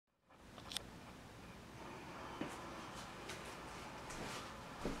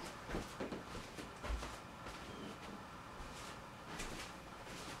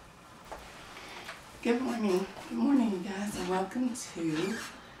Good morning, you guys, and welcome to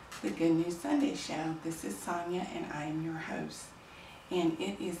the Good News Sunday Show. This is Sonia, and I am your host. And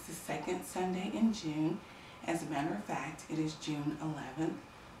it is the second Sunday in June. As a matter of fact, it is June 11th,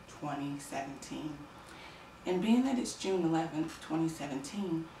 2017. And being that it's June 11th,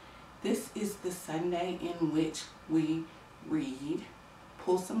 2017, this is the Sunday in which we read,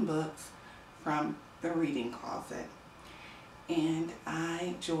 pull some books from the reading closet. And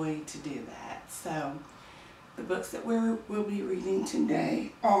I joy to do that. So the books that we'll be reading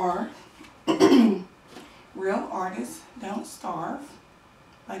today are Real Artists Don't Starve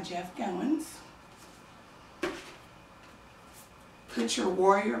by Jeff Goins, Put Your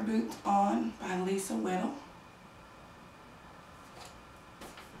Warrior Boots On by Lisa Whittle,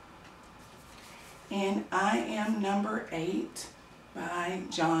 and I Am Number 8 by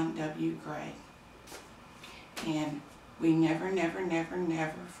John W. Gray. And we never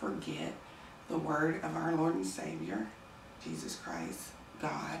forget the word of our Lord and Savior, Jesus Christ,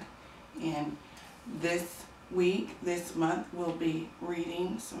 God. And this week, this month, we'll be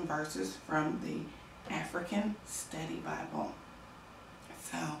reading some verses from the African Study Bible.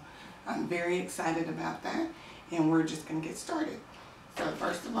 So I'm very excited about that, and we're just going to get started. So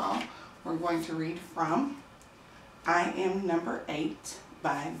first of all, we're going to read from I Am Number 8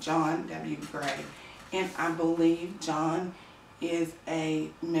 by John W. Gray. And I believe John is a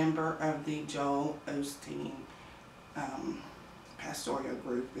member of the Joel Osteen pastoral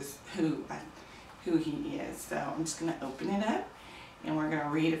group, is who he is. So I'm just going to open it up, and we're going to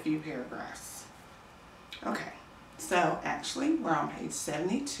read a few paragraphs. Okay, so actually we're on page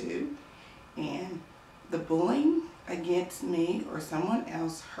 72, and the bullying against me or someone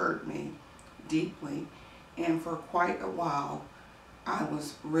else hurt me deeply, and for quite a while I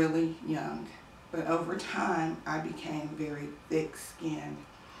was really young. But over time, I became very thick-skinned.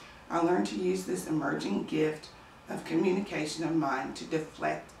 I learned to use this emerging gift of communication of mine to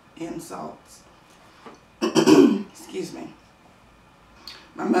deflect insults. Excuse me.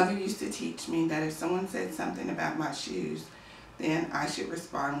 My mother used to teach me that if someone said something about my shoes, then I should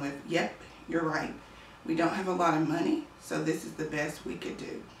respond with, "Yep, you're right. We don't have a lot of money, so this is the best we could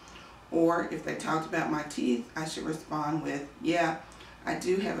do." Or if they talked about my teeth, I should respond with, "Yeah, I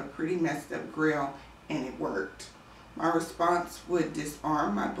do have a pretty messed up grill, and it worked." My response would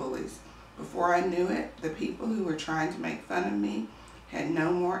disarm my bullies. Before I knew it, the people who were trying to make fun of me had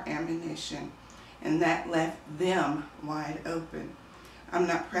no more ammunition, and that left them wide open. I'm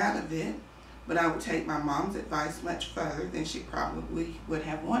not proud of it, but I would take my mom's advice much further than she probably would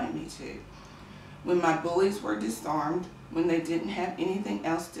have wanted me to. When my bullies were disarmed, when they didn't have anything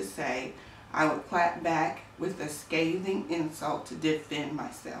else to say, I would clap back with a scathing insult to defend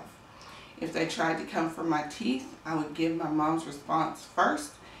myself. If they tried to come for my teeth, I would give my mom's response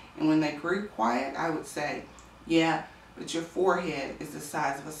first, and when they grew quiet, I would say, "Yeah, but your forehead is the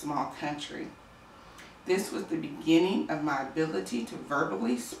size of a small country." This was the beginning of my ability to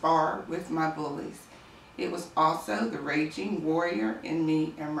verbally spar with my bullies. It was also the raging warrior in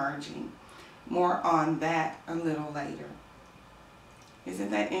me emerging. More on that a little later.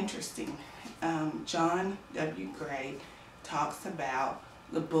 Isn't that interesting? John W. Gray talks about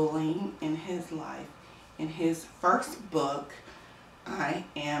the bullying in his life in his first book, I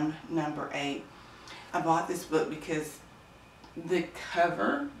Am Number 8. I bought this book because the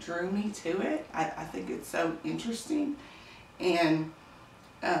cover drew me to it. I think it's so interesting, and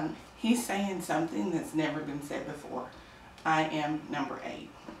he's saying something that's never been said before. I am number 8.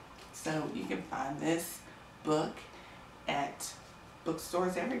 So you can find this book at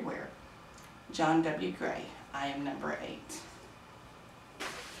bookstores everywhere. John W. Gray, I Am Number 8.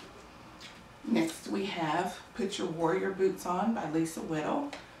 Next we have Put Your Warrior Boots On by Lisa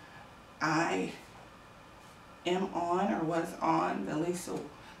Whittle. I am on, or was on,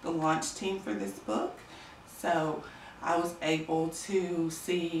 the launch team for this book. So I was able to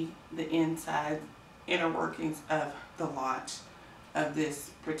see the inner workings of the launch of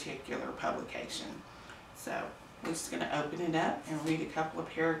this particular publication. So we're just going to open it up and read a couple of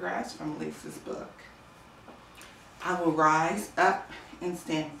paragraphs from Lisa's book. I will rise up and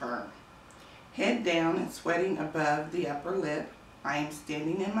stand firm. Head down and sweating above the upper lip, I am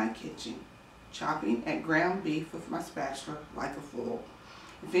standing in my kitchen, chopping at ground beef with my spatula like a fool.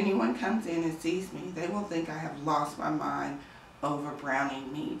 If anyone comes in and sees me, they will think I have lost my mind over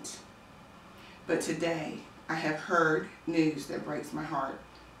browning meat. But today, I have heard news that breaks my heart.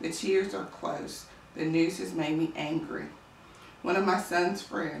 The tears are close. The news has made me angry. One of my son's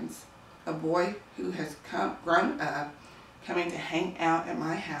friends, a boy who has grown up coming to hang out at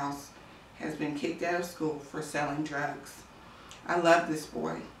my house, has been kicked out of school for selling drugs. I love this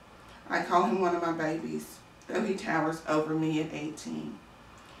boy. I call him one of my babies, though he towers over me at 18.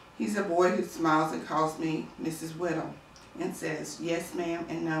 He's a boy who smiles and calls me Mrs. Whittle and says yes ma'am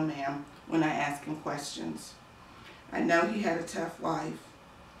and no ma'am when I ask him questions. I know he had a tough life.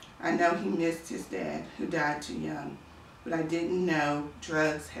 I know he missed his dad, who died too young, but I didn't know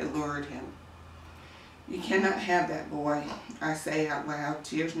drugs had lured him. You cannot have that boy, I say out loud,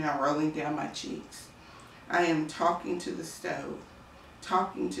 tears now rolling down my cheeks. I am talking to the stove,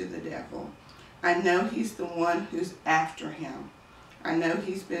 talking to the devil. I know he's the one who's after him. I know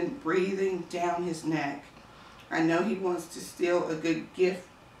he's been breathing down his neck. I know he wants to steal a good gift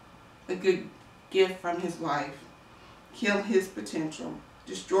from his life, kill his potential,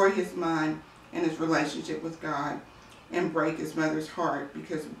 destroy his mind and his relationship with God, and break his mother's heart,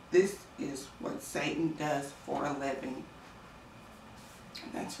 because this is what Satan does for a living.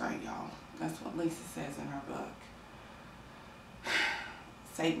 That's right, y'all. That's what Lisa says in her book.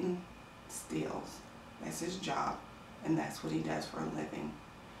 Satan steals. That's his job, and that's what he does for a living.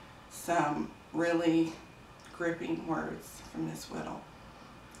 Some really gripping words from Miss Whittle.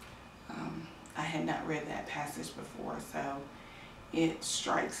 I had not read that passage before, so it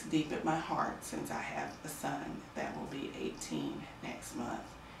strikes deep at my heart, since I have a son that will be 18 next month.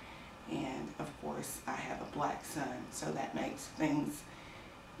 And of course I have a black son, so that makes things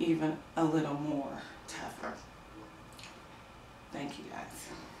even a little more tougher. Thank you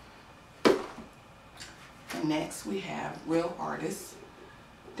guys. And next we have Real Artists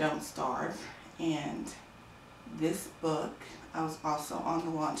Don't Starve. And this book, I was also on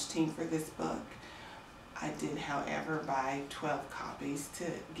the launch team for this book. I did, however, buy 12 copies to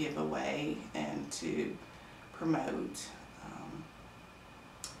give away and to promote.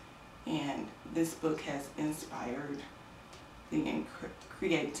 And this book has inspired the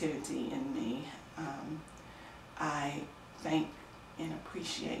creativity in me. I thank and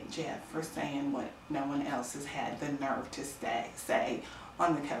appreciate Jeff for saying what no one else has had the nerve to say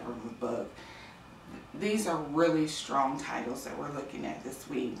on the cover of the book. These are really strong titles that we're looking at this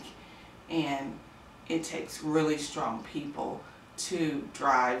week, and it takes really strong people to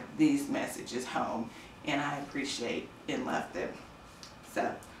drive these messages home, and I appreciate and love them.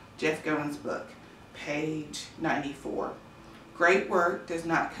 So, Jeff Goins' book, page 94. Great work does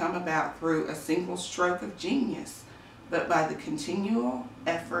not come about through a single stroke of genius, but by the continual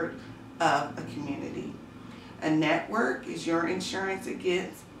effort of a community. A network is your insurance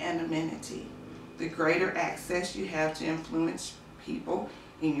against anonymity. The greater access you have to influence people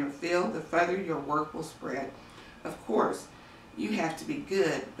in your field, the further your work will spread. Of course, you have to be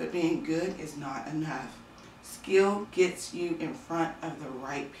good, but being good is not enough. Skill gets you in front of the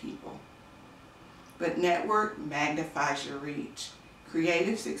right people. But network magnifies your reach.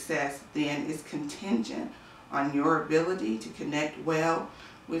 Creative success then is contingent on your ability to connect well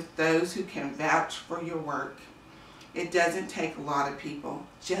with those who can vouch for your work. It doesn't take a lot of people,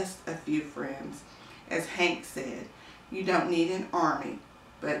 just a few friends. As Hank said, you don't need an army,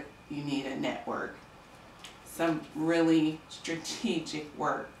 but you need a network. Some really strategic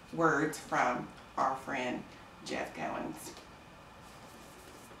words from our friend Jeff Goins.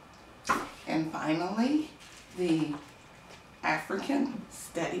 And finally, the African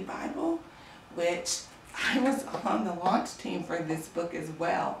Study Bible, which I was on the launch team for this book as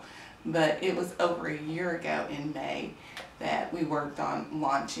well, but it was over a year ago in May that we worked on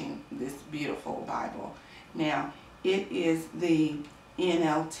launching this beautiful Bible. Now, it is the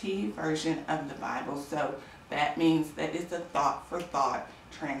NLT version of the Bible, so that means that it's a thought-for-thought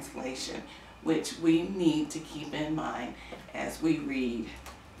translation, which we need to keep in mind as we read.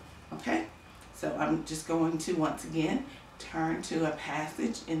 Okay, so I'm just going to once again turn to a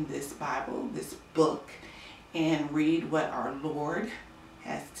passage in this Bible, this book, and read what our Lord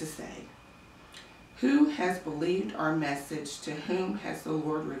has to say. Who has believed our message? To whom has the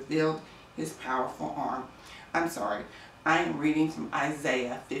Lord revealed his powerful arm? I'm sorry, I am reading from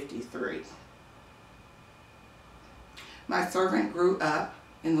Isaiah 53. My servant grew up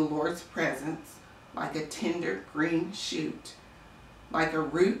in the Lord's presence like a tender green shoot, like a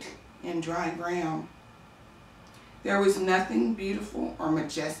root in dry ground. There was nothing beautiful or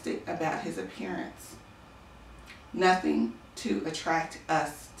majestic about his appearance, nothing to attract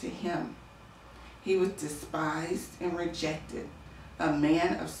us to him. He was despised and rejected, a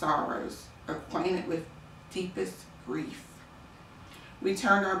man of sorrows, acquainted with deepest grief. We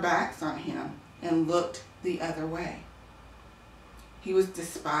turned our backs on him and looked the other way. He was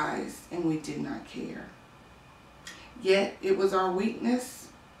despised and we did not care. Yet it was our weakness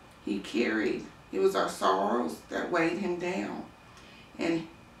he carried. It was our sorrows that weighed him down. And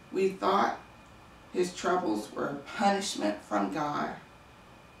we thought his troubles were a punishment from God.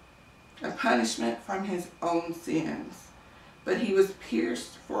 a punishment from his own sins. But he was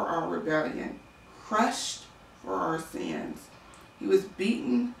pierced for our rebellion, crushed for our sins. He was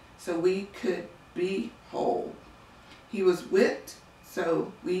beaten so we could be whole. He was whipped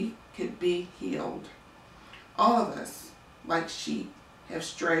so we could be healed. All of us, like sheep, have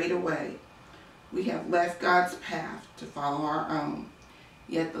strayed away. We have left God's path to follow our own.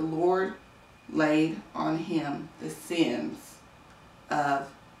 Yet the Lord laid on him the sins of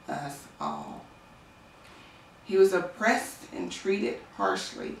us all. He was oppressed and treated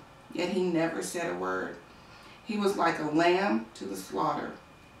harshly, yet he never said a word. He was like a lamb to the slaughter,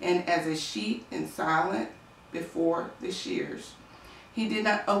 and as a sheep and silent before the shears. He did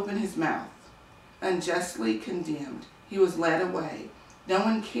not open his mouth. Unjustly condemned, he was led away. No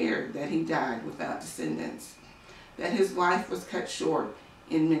one cared that he died without descendants, that his life was cut short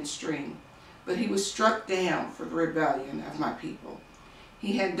in midstream. But he was struck down for the rebellion of my people.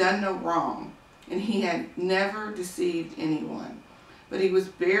 He had done no wrong, and he had never deceived anyone. But he was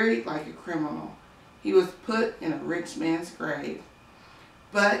buried like a criminal. He was put in a rich man's grave.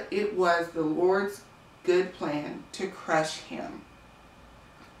 But it was the Lord's good plan to crush him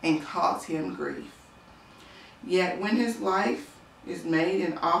and cause him grief. Yet when his life is made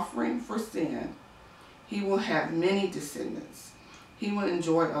an offering for sin, he will have many descendants. He will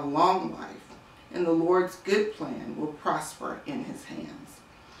enjoy a long life, and the Lord's good plan will prosper in his hands.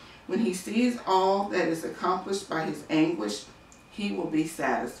 When he sees all that is accomplished by his anguish, he will be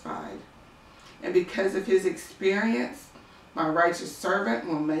satisfied. And because of his experience, my righteous servant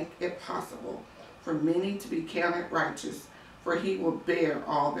will make it possible for many to be counted righteous, for he will bear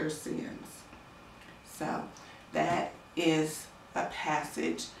all their sins. So that is a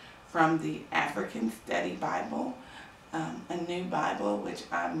passage from the African Study Bible, a new Bible, which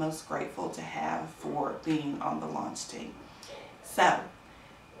I'm most grateful to have for being on the launch team. So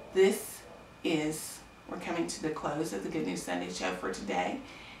we're coming to the close of the Good News Sunday Show for today,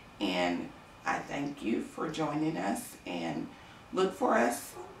 and I thank you for joining us, and look for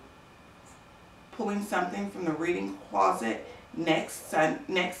us pulling something from the reading closet next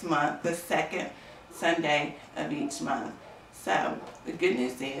month, the second Sunday of each month. So the good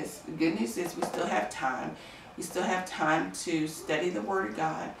news is we still have time. We still have time to study the Word of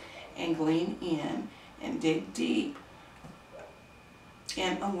God and glean in and dig deep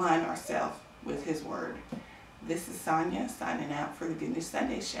and align ourselves with His Word. This is Sonia signing out for the Good News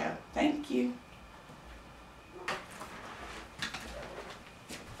Sunday Show. Thank you.